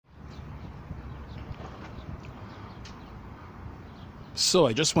So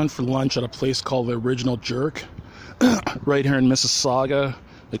I just went for lunch at a place called the Original Jerk, right here in Mississauga,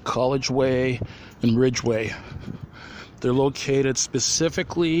 at College Way and Ridgeway. They're located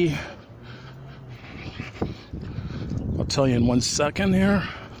specifically, I'll tell you in 1 second here.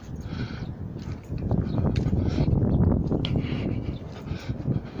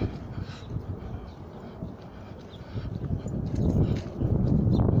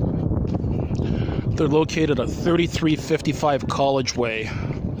 They're located at 3355 College Way,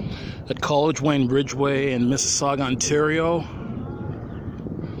 at College Way and Ridgeway in Mississauga, Ontario.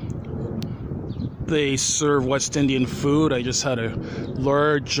 They serve West Indian food. I just had a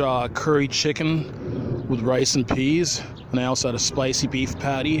large curry chicken with rice and peas, and I also had a spicy beef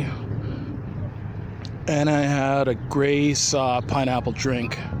patty, and I had a Grace pineapple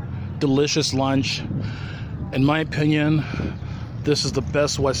drink. Delicious lunch. In my opinion, this is the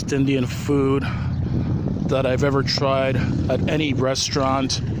best West Indian food that I've ever tried at any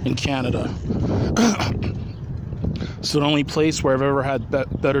restaurant in Canada. So the only place where I've ever had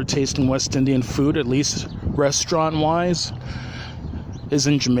better tasting West Indian food, at least restaurant-wise, is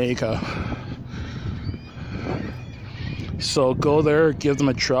in Jamaica. So go there, give them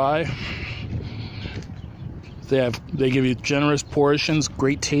a try. They give you generous portions,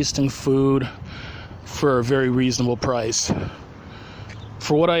 great tasting food for a very reasonable price.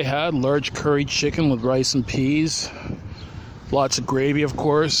 For what I had, large curry chicken with rice and peas, lots of gravy, of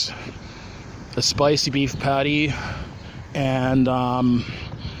course, a spicy beef patty, and a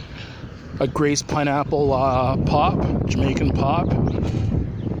Grace pineapple pop, Jamaican pop.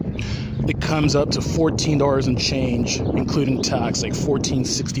 It comes up to $14 and change, including tax, like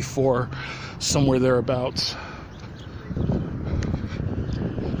 $14.64, somewhere thereabouts.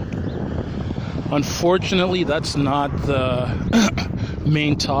 Unfortunately, that's not the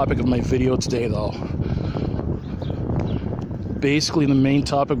main topic of my video today, though. Basically, the main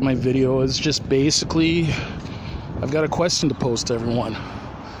topic of my video is just I've got a question to pose to everyone.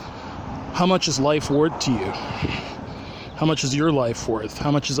 How much is life worth to you? How much is your life worth?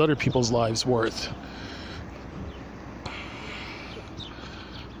 How much is other people's lives worth?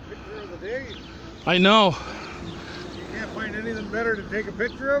 Picture of the day. I know. You can't find anything better to take a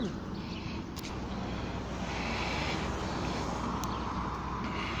picture of?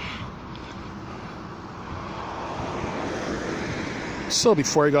 So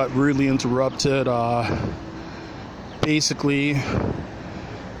before I got rudely interrupted, basically,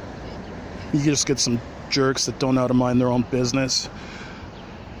 you just get some jerks that don't know how to mind their own business.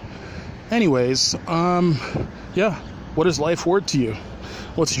 Anyways, yeah, what is life worth to you?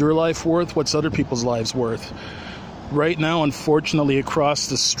 What's your life worth? What's other people's lives worth? Right now, unfortunately, across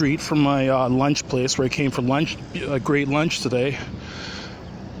the street from my lunch place where I came for lunch, a great lunch today,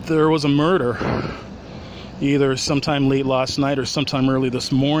 there was a murder. Either sometime late last night or sometime early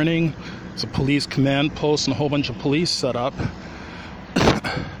this morning. It's a police command post and a whole bunch of police set up.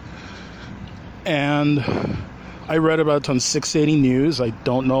 And I read about it on 680 News. I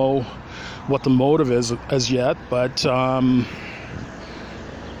don't know what the motive is as yet, but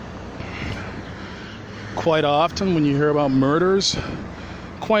quite often when you hear about murders,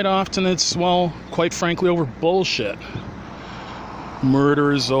 quite often it's, well, quite frankly, over bullshit.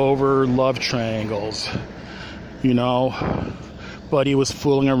 Murders over love triangles. You know, Buddy was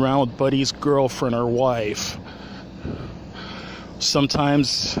fooling around with Buddy's girlfriend or wife.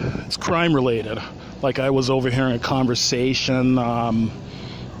 Sometimes it's crime related. Like I was overhearing a conversation when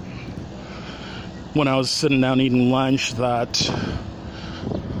I was sitting down eating lunch that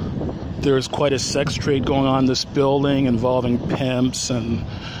there's quite a sex trade going on in this building involving pimps and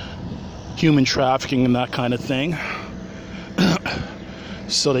human trafficking and that kind of thing.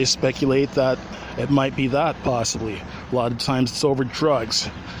 So they speculate that it might be that, possibly. A lot of times it's over drugs.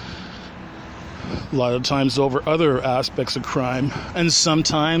 A lot of times over other aspects of crime. And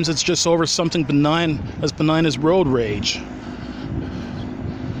sometimes it's just over something benign as road rage.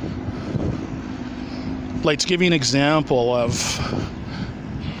 Like, to give you an example of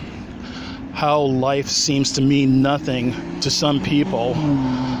how life seems to mean nothing to some people.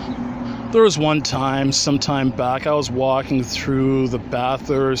 There was one time, some time back, I was walking through the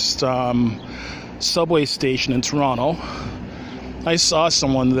Bathurst subway station in Toronto. I saw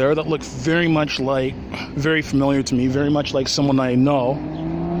someone there that looked very familiar to me, very much like someone I know.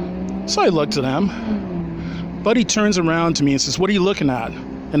 So I looked at him. But he turns around to me and says, "What are you looking at?"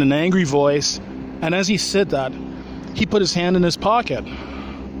 in an angry voice. And as he said that, he put his hand in his pocket.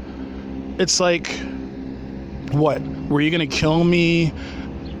 It's like, what? Were you going to kill me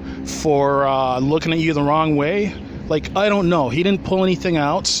for looking at you the wrong way? Like, I don't know. He didn't pull anything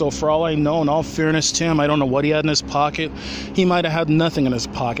out, so for all I know, in all fairness to him, I don't know what he had in his pocket. He might have had nothing in his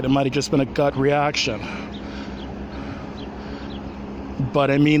pocket. It might have just been a gut reaction.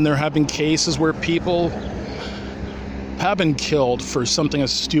 But, I mean, there have been cases where people have been killed for something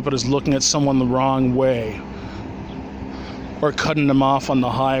as stupid as looking at someone the wrong way, or cutting them off on the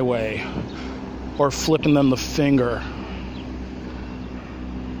highway, or flipping them the finger.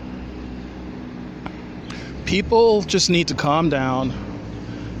 People just need to calm down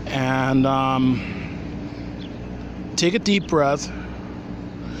and take a deep breath.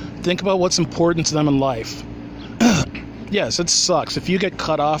 Think about what's important to them in life. Yes, it sucks if you get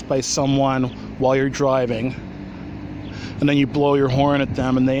cut off by someone while you're driving and then you blow your horn at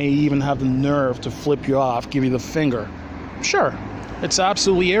them and they even have the nerve to flip you off, give you the finger. Sure, it's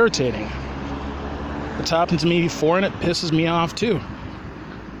absolutely irritating. It's happened to me before and it pisses me off too.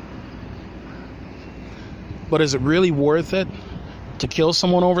 But is it really worth it to kill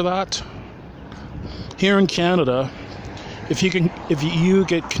someone over that? Here in Canada, if you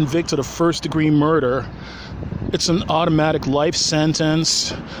get convicted of first-degree murder, it's an automatic life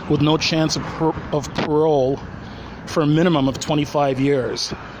sentence with no chance of parole for a minimum of 25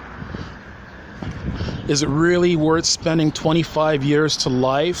 years. Is it really worth spending 25 years to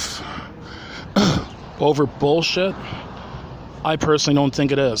life over bullshit? I personally don't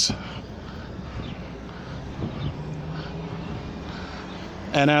think it is.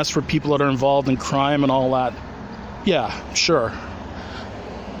 And as for people that are involved in crime and all that, yeah, sure.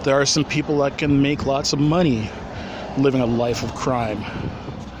 There are some people that can make lots of money living a life of crime.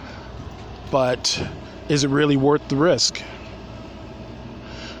 But is it really worth the risk?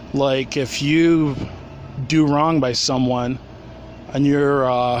 Like, if you do wrong by someone and you're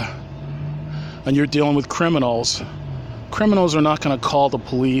dealing with criminals are not going to call the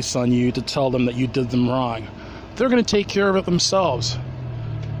police on you to tell them that you did them wrong. They're going to take care of it themselves.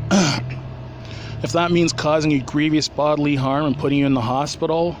 If that means causing you grievous bodily harm and putting you in the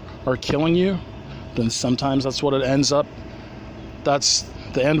hospital or killing you, then sometimes that's what it ends up. That's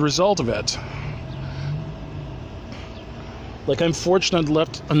the end result of it. Like, I'm fortunate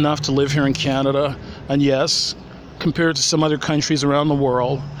enough to live here in Canada, and yes, compared to some other countries around the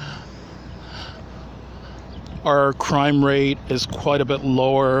world, our crime rate is quite a bit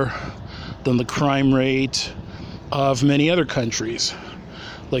lower than the crime rate of many other countries.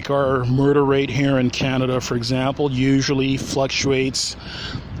 Like, our murder rate here in Canada, for example, usually fluctuates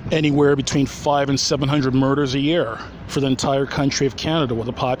anywhere between 500 and 700 murders a year for the entire country of Canada, with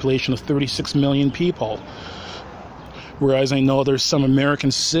a population of 36 million people. Whereas I know there's some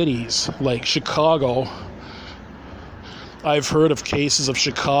American cities, like Chicago. I've heard of cases of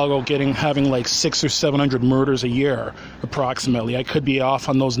Chicago having like 600 or 700 murders a year, approximately. I could be off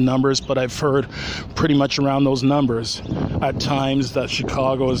on those numbers, but I've heard pretty much around those numbers at times that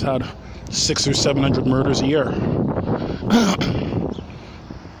Chicago has had 600 or 700 murders a year.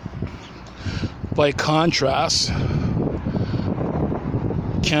 By contrast,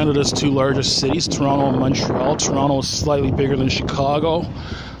 Canada's two largest cities, Toronto and Montreal. Toronto is slightly bigger than Chicago.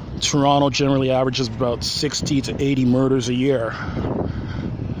 Toronto generally averages about 60 to 80 murders a year.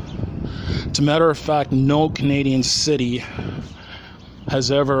 As a matter of fact, no Canadian city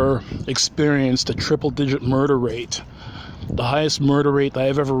has ever experienced a triple-digit murder rate. The highest murder rate that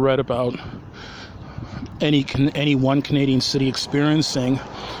I've ever read about any one Canadian city experiencing,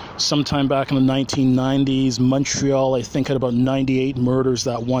 sometime back in the 1990s, Montreal, I think, had about 98 murders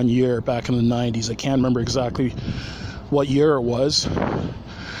that one year back in the 90s. I can't remember exactly what year it was.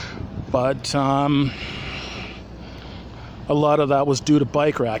 But a lot of that was due to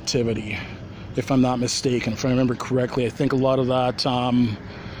biker activity, if I'm not mistaken. If I remember correctly, I think a lot of that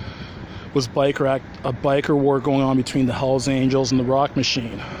was a biker war going on between the Hells Angels and the Rock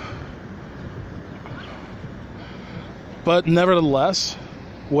Machine. But nevertheless,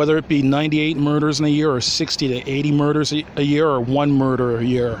 whether it be 98 murders in a year or 60 to 80 murders a year or one murder a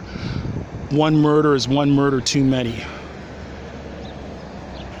year, one murder is one murder too many.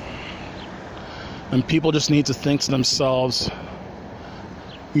 And people just need to think to themselves,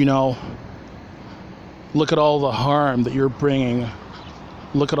 you know, look at all the harm that you're bringing.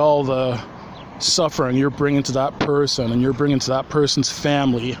 Look at all the suffering you're bringing to that person and you're bringing to that person's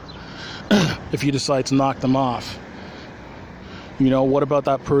family if you decide to knock them off. You know, what about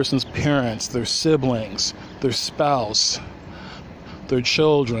that person's parents, their siblings, their spouse, their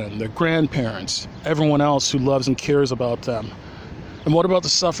children, their grandparents, everyone else who loves and cares about them? And what about the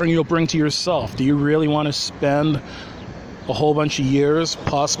suffering you'll bring to yourself? Do you really want to spend a whole bunch of years,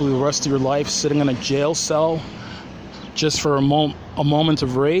 possibly the rest of your life, sitting in a jail cell just for a moment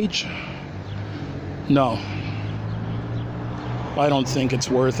of rage? No. I don't think it's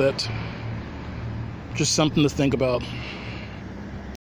worth it. Just something to think about.